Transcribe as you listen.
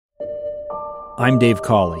I'm Dave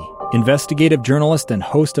Cawley, investigative journalist and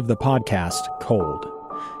host of the podcast Cold.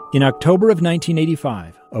 In October of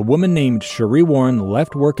 1985, a woman named Sheree Warren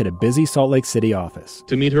left work at a busy Salt Lake City office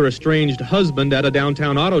to meet her estranged husband at a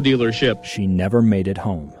downtown auto dealership. She never made it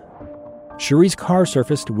home. Sheree's car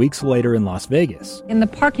surfaced weeks later in Las Vegas. In the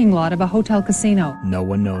parking lot of a hotel casino. No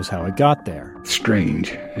one knows how it got there.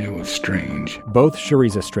 Strange. It was strange. Both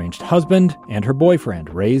Sheree's estranged husband and her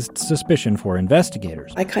boyfriend raised suspicion for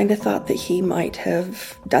investigators. I kind of thought that he might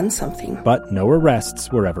have done something. But no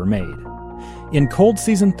arrests were ever made. In Cold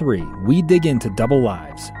Season 3, we dig into double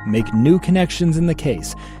lives, make new connections in the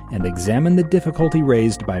case, and examine the difficulty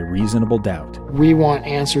raised by reasonable doubt. We want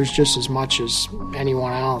answers just as much as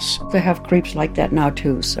anyone else. They have creeps like that now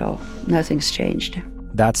too, so nothing's changed.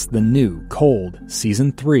 That's the new Cold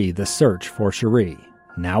Season 3, The Search for Sheree,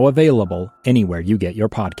 now available anywhere you get your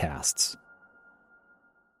podcasts.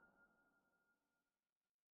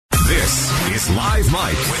 This is Live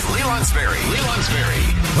Mike with Lee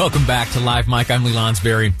Lonsberry. Welcome back to Live Mike. I'm Lee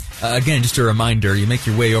Lonsberry. Again, just a reminder, you make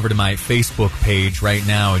your way over to my Facebook page right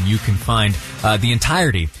now and you can find the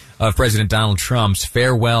entirety of President Donald Trump's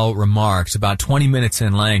farewell remarks, about 20 minutes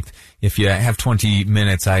in length. If you have 20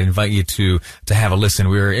 minutes, I invite you to have a listen.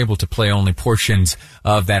 We were able to play only portions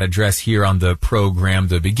of that address here on the program.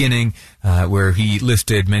 The beginning, where he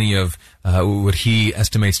listed many of what he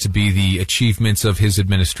estimates to be the achievements of his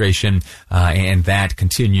administration, and that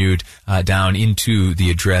continued down into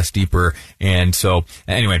the address deeper. And so,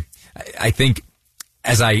 anyway, I think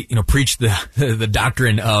as I preach the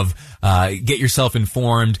doctrine of get yourself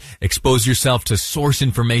informed, expose yourself to source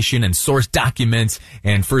information and source documents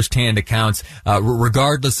and firsthand accounts,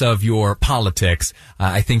 regardless of your politics.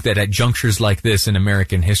 I think that at junctures like this in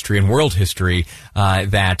American history and world history,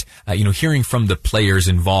 that hearing from the players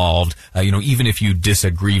involved, even if you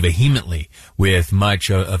disagree vehemently with much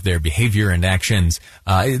of their behavior and actions,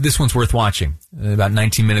 this one's worth watching. About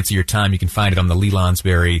 19 minutes of your time. You can find it on the Lee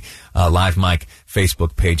Lonsberry Live Mike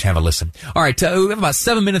Facebook page. Have a listen. All right, we have about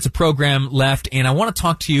 7 minutes of program left, and I want to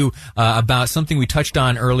talk to you about something we touched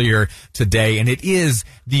on earlier today, and it is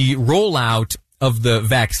the rollout of the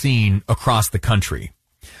vaccine across the country.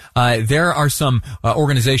 There are some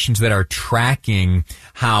organizations that are tracking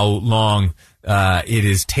how long it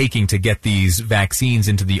is taking to get these vaccines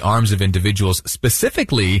into the arms of individuals.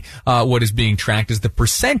 Specifically, what is being tracked is the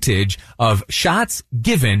percentage of shots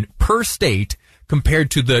given per state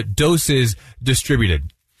compared to the doses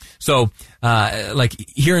distributed. So, like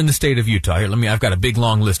here in the state of Utah, I've got a big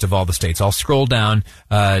long list of all the states. I'll scroll down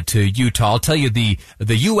to Utah. I'll tell you the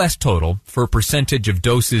U.S. total for percentage of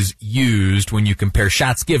doses used when you compare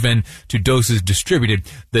shots given to doses distributed.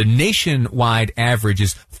 The nationwide average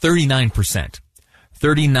is 39%.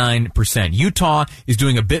 39%. Utah is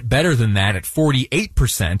doing a bit better than that at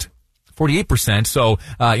 48%. 48%. So,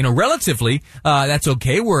 relatively, that's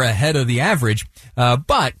okay. We're ahead of the average.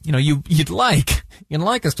 But, you'd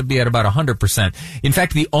like us to be at about 100%. In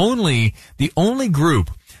fact, the only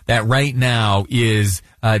group that right now is,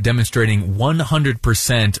 demonstrating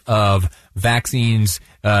 100% of vaccines,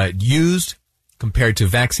 used compared to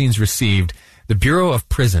vaccines received, the Bureau of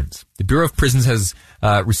Prisons. The Bureau of Prisons has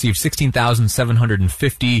received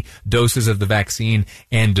 16,750 doses of the vaccine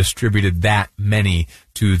and distributed that many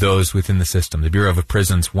to those within the system. The Bureau of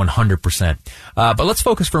Prisons, 100%. But let's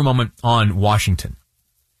focus for a moment on Washington.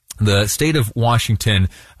 The state of Washington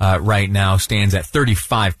right now stands at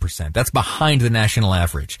 35%. That's behind the national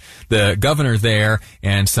average. The governor there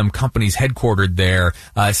and some companies headquartered there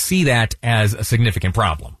see that as a significant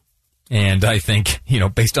problem. And I think,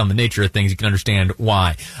 based on the nature of things, you can understand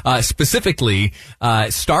why. Specifically,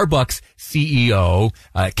 Starbucks CEO,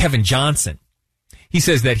 Kevin Johnson, he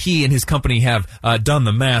says that he and his company have done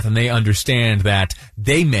the math and they understand that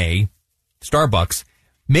Starbucks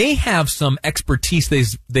may have some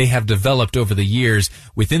expertise they have developed over the years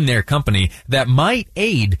within their company that might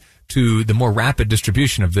aid to the more rapid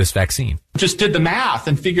distribution of this vaccine. Just did the math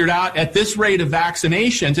and figured out at this rate of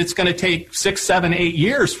vaccinations, it's going to take 6, 7, 8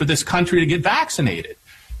 years for this country to get vaccinated.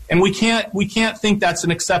 And we can't think that's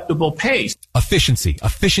an acceptable pace. Efficiency.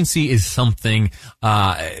 Efficiency is something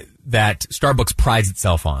that Starbucks prides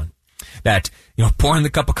itself on. That, pouring the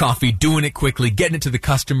cup of coffee, doing it quickly, getting it to the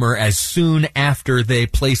customer as soon after they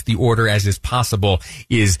place the order as is possible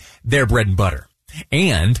is their bread and butter.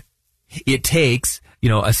 And it takes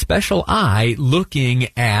a special eye looking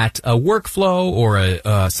at a workflow or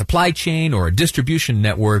a supply chain or a distribution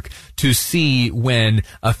network to see when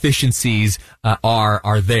efficiencies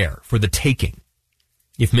are there for the taking.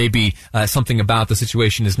 If maybe something about the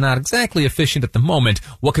situation is not exactly efficient at the moment,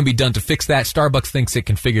 what can be done to fix that? Starbucks thinks it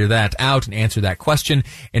can figure that out and answer that question.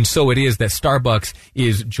 And so it is that Starbucks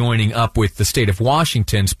is joining up with the state of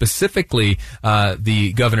Washington, specifically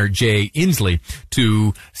the Governor Jay Inslee,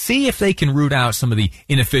 to see if they can root out some of the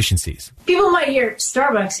inefficiencies. People might hear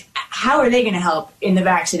Starbucks. How are they going to help in the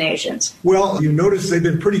vaccinations? Well, you notice they've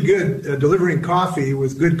been pretty good delivering coffee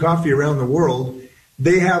with good coffee around the world.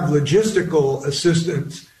 They have logistical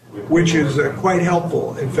assistance, which is quite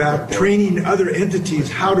helpful. In fact, training other entities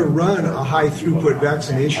how to run a high-throughput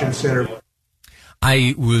vaccination center.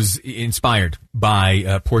 I was inspired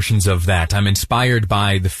by portions of that. I'm inspired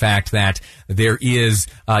by the fact that there is,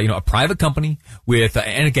 a private company with,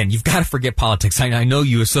 and again, you've got to forget politics. I know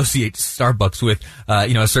you associate Starbucks with,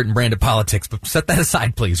 a certain brand of politics, but set that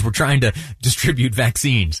aside, please. We're trying to distribute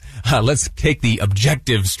vaccines. Let's take the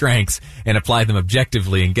objective strengths and apply them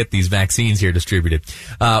objectively and get these vaccines here distributed.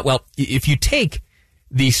 Well, if you take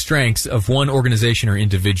the strengths of one organization or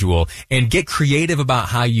individual and get creative about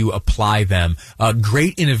how you apply them,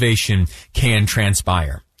 great innovation can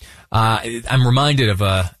transpire. I'm reminded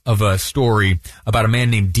of a story about a man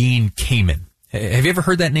named Dean Kamen. Have you ever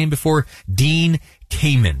heard that name before? Dean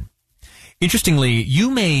Kamen. Interestingly, you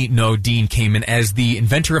may know Dean Kamen as the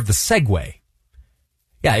inventor of the Segway.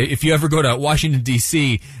 Yeah, if you ever go to Washington,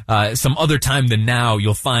 D.C., some other time than now,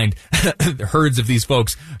 you'll find herds of these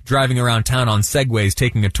folks driving around town on Segways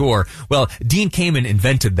taking a tour. Well, Dean Kamen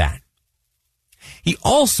invented that. He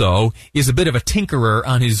also is a bit of a tinkerer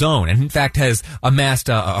on his own, and in fact has amassed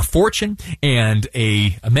a fortune and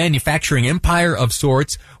a manufacturing empire of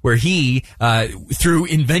sorts where he, through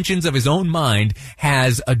inventions of his own mind,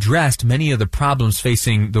 has addressed many of the problems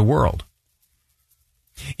facing the world,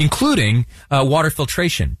 including water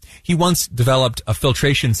filtration. He once developed a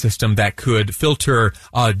filtration system that could filter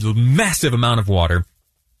a massive amount of water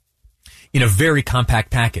in a very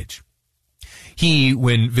compact package. He,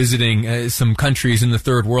 when visiting some countries in the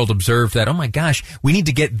third world, observed that, oh my gosh, we need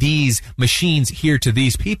to get these machines here to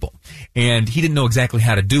these people. And he didn't know exactly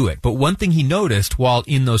how to do it. But one thing he noticed while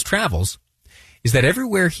in those travels is that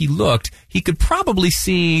everywhere he looked, he could probably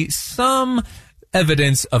see some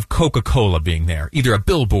evidence of Coca-Cola being there, either a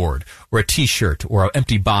billboard or a T-shirt or an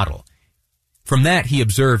empty bottle. From that, he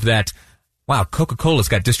observed that, wow, Coca-Cola's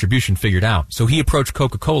got distribution figured out. So he approached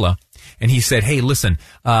Coca-Cola and he said, hey, listen,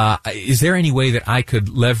 is there any way that I could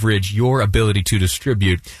leverage your ability to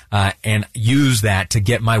distribute and use that to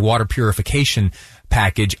get my water purification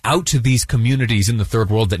package out to these communities in the third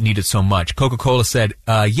world that need it so much? Coca-Cola said,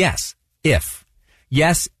 yes, if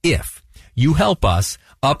you help us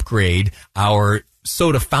upgrade our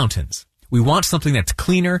soda fountains. We want something that's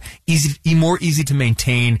cleaner, more easy to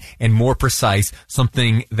maintain, and more precise,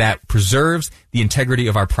 something that preserves the integrity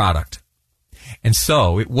of our product. And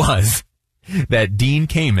so it was that Dean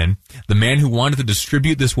Kamen, the man who wanted to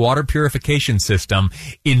distribute this water purification system,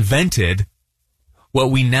 invented what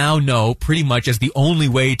we now know pretty much as the only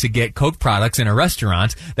way to get Coke products in a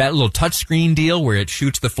restaurant, that little touchscreen deal where it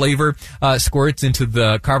shoots the flavor squirts into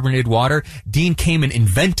the carbonated water. Dean Kamen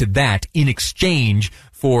invented that in exchange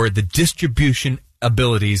for the distribution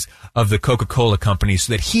abilities of the Coca-Cola company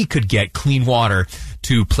so that he could get clean water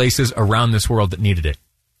to places around this world that needed it.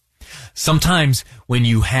 Sometimes when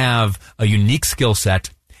you have a unique skill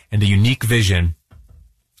set and a unique vision,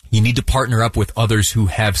 you need to partner up with others who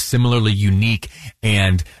have similarly unique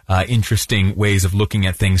and interesting ways of looking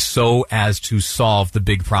at things so as to solve the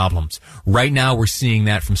big problems. Right now, we're seeing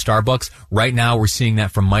that from Starbucks. Right now, we're seeing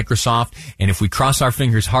that from Microsoft. And if we cross our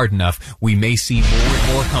fingers hard enough, we may see more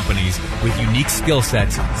and more companies with unique skill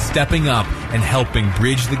sets stepping up and helping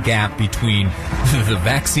bridge the gap between the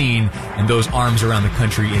vaccine and those arms around the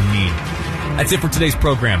country in need. That's it for today's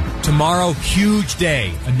program. Tomorrow, huge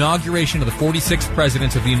day. Inauguration of the 46th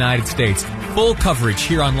President of the United States. Full coverage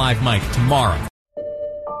here on Live Mike tomorrow.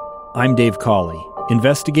 I'm Dave Cawley,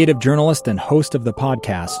 investigative journalist and host of the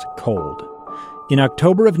podcast Cold. In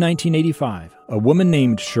October of 1985, a woman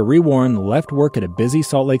named Sheree Warren left work at a busy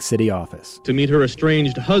Salt Lake City office to meet her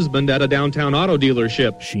estranged husband at a downtown auto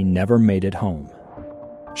dealership. She never made it home.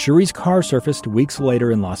 Sheree's car surfaced weeks later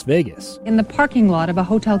in Las Vegas. In the parking lot of a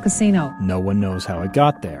hotel casino. No one knows how it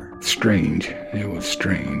got there. Strange. It was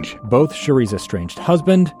strange. Both Sheree's estranged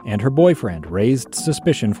husband and her boyfriend raised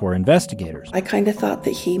suspicion for investigators. I kind of thought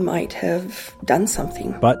that he might have done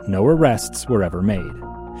something. But no arrests were ever made.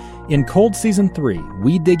 In Cold Season 3,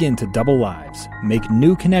 we dig into double lives, make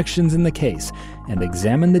new connections in the case, and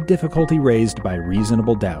examine the difficulty raised by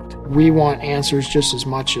reasonable doubt. We want answers just as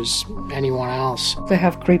much as anyone else. They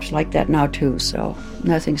have creeps like that now too, so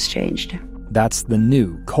nothing's changed. That's the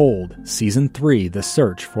new Cold Season 3, The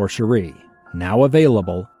Search for Cherie. Now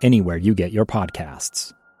available anywhere you get your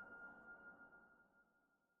podcasts.